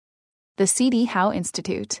The CD Howe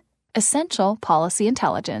Institute. Essential Policy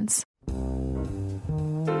Intelligence.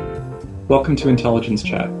 Welcome to Intelligence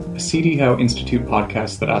Chat, a CD Howe Institute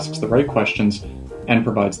podcast that asks the right questions and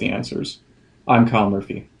provides the answers. I'm Kyle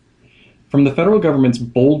Murphy. From the federal government's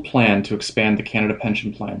bold plan to expand the Canada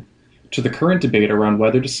Pension Plan, to the current debate around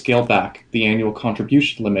whether to scale back the annual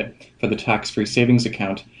contribution limit for the tax-free savings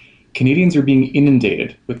account, Canadians are being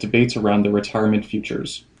inundated with debates around their retirement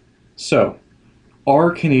futures. So,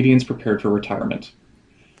 are Canadians prepared for retirement?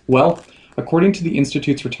 Well, according to the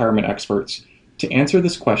Institute's retirement experts, to answer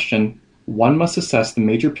this question, one must assess the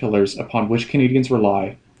major pillars upon which Canadians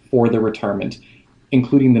rely for their retirement,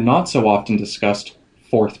 including the not-so-often discussed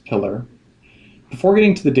fourth pillar. Before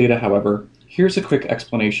getting to the data, however, here's a quick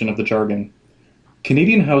explanation of the jargon.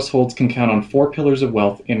 Canadian households can count on four pillars of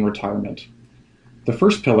wealth in retirement. The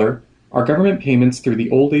first pillar are government payments through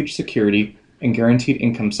the Old Age Security and Guaranteed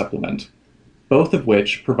Income Supplement, both of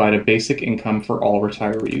which provide a basic income for all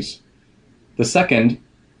retirees. The second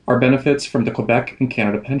are benefits from the Quebec and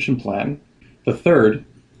Canada Pension Plan. The third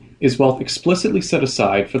is wealth explicitly set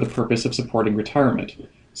aside for the purpose of supporting retirement,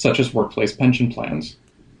 such as workplace pension plans.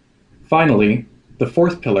 Finally, the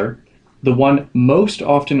fourth pillar, the one most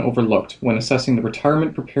often overlooked when assessing the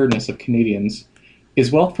retirement preparedness of Canadians, is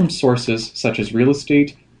wealth from sources such as real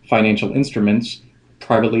estate, financial instruments,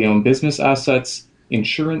 privately owned business assets,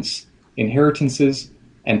 insurance, inheritances,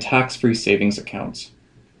 and tax-free savings accounts.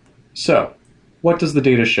 So, what does the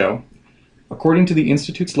data show? According to the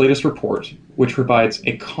Institute's latest report, which provides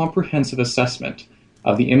a comprehensive assessment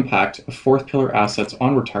of the impact of fourth pillar assets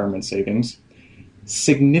on retirement savings,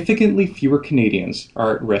 significantly fewer Canadians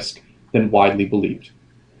are at risk than widely believed.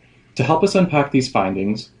 To help us unpack these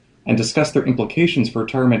findings and discuss their implications for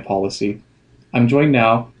retirement policy, I'm joined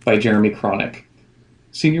now by Jeremy Kronick,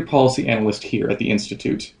 Senior Policy Analyst here at the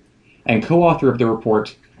Institute, and co-author of the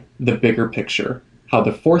report, The Bigger Picture, How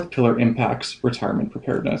the Fourth Pillar Impacts Retirement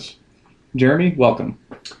Preparedness. Jeremy, welcome.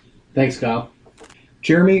 Thanks, Kyle.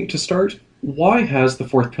 Jeremy, to start, why has the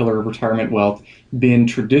fourth pillar of retirement wealth been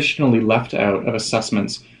traditionally left out of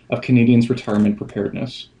assessments of Canadians' retirement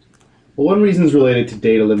preparedness? Well, one reason is related to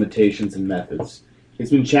data limitations and methods. It's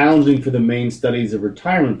been challenging for the main studies of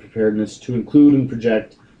retirement preparedness to include and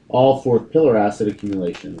project all fourth pillar asset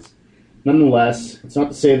accumulations. Nonetheless, it's not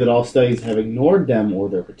to say that all studies have ignored them or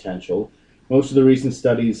their potential. Most of the recent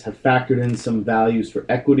studies have factored in some values for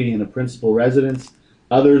equity in a principal residence.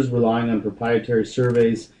 Others, relying on proprietary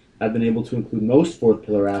surveys, have been able to include most fourth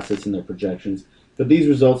pillar assets in their projections, but these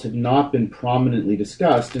results have not been prominently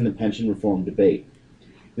discussed in the pension reform debate.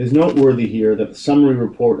 It is noteworthy here that the Summary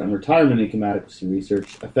Report on Retirement Income Adequacy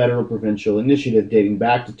Research, a federal-provincial initiative dating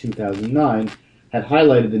back to 2009, had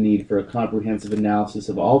highlighted the need for a comprehensive analysis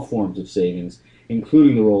of all forms of savings,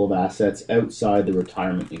 including the role of assets outside the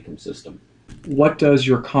retirement income system. What does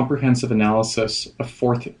your comprehensive analysis of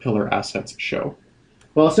fourth pillar assets show?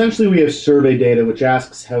 Well, essentially we have survey data which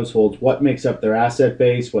asks households what makes up their asset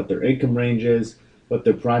base, what their income range is, what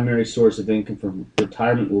their primary source of income from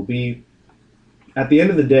retirement will be. At the end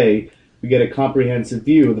of the day, we get a comprehensive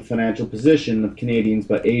view of the financial position of Canadians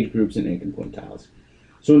by age groups and income quintiles.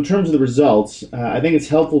 So in terms of the results, I think it's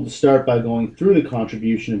helpful to start by going through the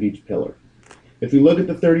contribution of each pillar. If we look at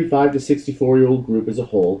the 35 to 64-year-old group as a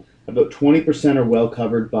whole, about 20% are well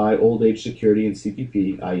covered by Old Age Security and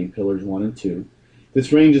CPP, i.e. pillars 1 and 2.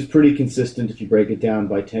 This range is pretty consistent if you break it down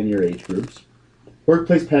by 10-year age groups.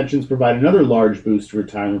 Workplace pensions provide another large boost to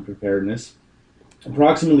retirement preparedness.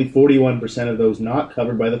 Approximately 41% of those not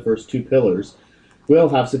covered by the first two pillars will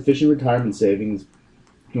have sufficient retirement savings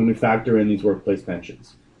when we factor in these workplace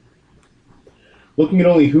pensions. Looking at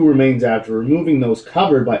only who remains after removing those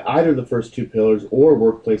covered by either the first two pillars or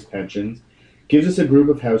workplace pensions gives us a group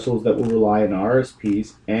of households that will rely on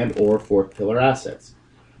RRSPs and or fourth pillar assets.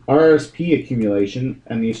 RRSP accumulation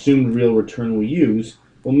and the assumed real return we use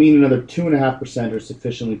will mean another 2.5% are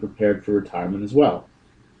sufficiently prepared for retirement as well.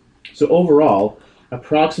 So overall,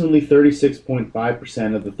 approximately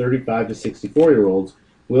 36.5% of the 35 to 64-year-olds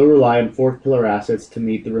will rely on fourth pillar assets to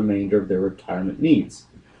meet the remainder of their retirement needs.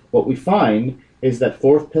 What we find is that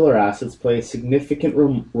fourth pillar assets play a significant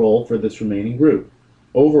role for this remaining group.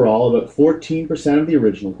 Overall, about 14% of the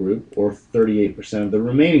original group, or 38% of the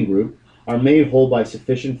remaining group, are made whole by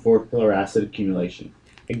sufficient fourth pillar asset accumulation.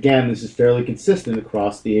 Again, this is fairly consistent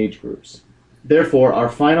across the age groups. Therefore, our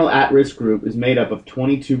final at-risk group is made up of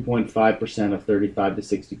 22.5% of 35 to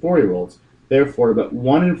 64-year-olds. Therefore, about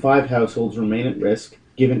 1 in 5 households remain at risk,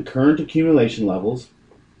 given current accumulation levels,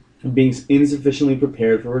 of being insufficiently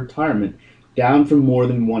prepared for retirement, down from more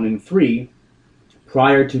than 1 in 3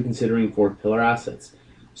 prior to considering fourth pillar assets.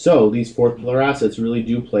 So these fourth pillar assets really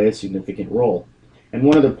do play a significant role. And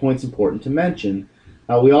one other point's important to mention,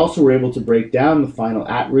 we also were able to break down the final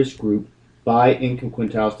at-risk group by income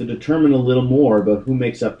quintiles to determine a little more about who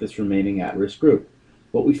makes up this remaining at-risk group.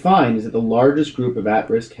 What we find is that the largest group of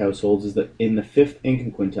at-risk households is in the fifth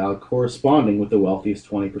income quintile, corresponding with the wealthiest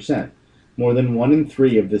 20%. More than 1 in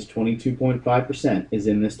 3 of this 22.5% is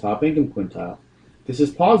in this top income quintile. This is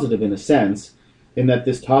positive in a sense, in that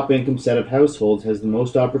this top income set of households has the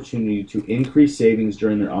most opportunity to increase savings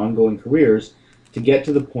during their ongoing careers to get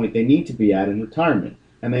to the point they need to be at in retirement,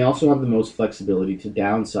 and they also have the most flexibility to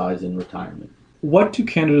downsize in retirement. What do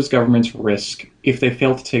Canada's governments risk if they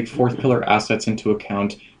fail to take fourth pillar assets into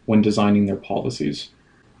account when designing their policies?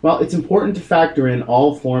 Well, it's important to factor in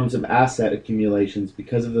all forms of asset accumulations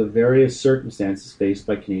because of the various circumstances faced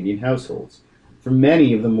by Canadian households. For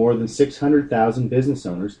many of the more than 600,000 business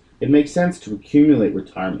owners, it makes sense to accumulate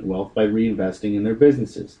retirement wealth by reinvesting in their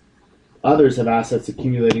businesses. Others have assets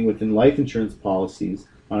accumulating within life insurance policies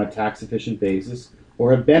on a tax-efficient basis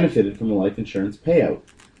or have benefited from a life insurance payout.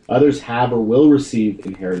 Others have or will receive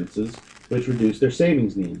inheritances, which reduce their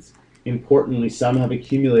savings needs. Importantly, some have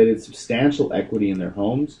accumulated substantial equity in their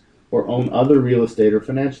homes or own other real estate or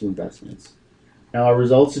financial investments. Now, our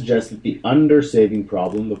results suggest that the under-saving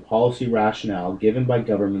problem, the policy rationale given by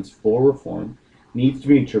governments for reform, needs to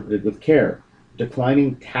be interpreted with care.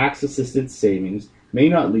 Declining tax-assisted savings may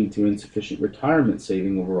not lead to insufficient retirement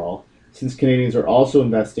saving overall, since Canadians are also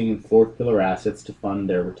investing in fourth pillar assets to fund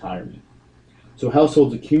their retirement. So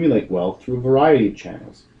households accumulate wealth through a variety of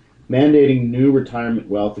channels. Mandating new retirement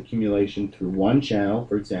wealth accumulation through one channel,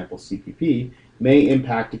 for example CPP, may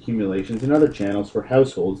impact accumulations in other channels for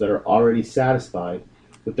households that are already satisfied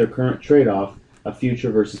with their current trade-off of future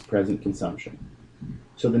versus present consumption.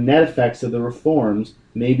 So the net effects of the reforms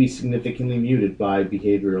may be significantly muted by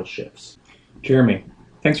behavioral shifts. Jeremy,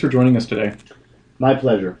 thanks for joining us today. My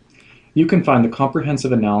pleasure. You can find the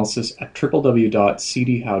comprehensive analysis at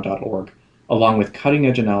www.cdhow.org, along with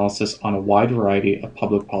cutting-edge analysis on a wide variety of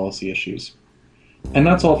public policy issues. And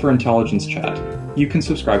that's all for Intelligence Chat. You can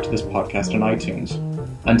subscribe to this podcast on iTunes.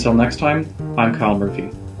 Until next time, I'm Kyle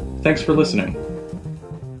Murphy. Thanks for listening.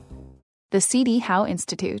 The C.D. Howe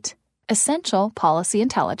Institute. Essential Policy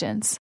Intelligence.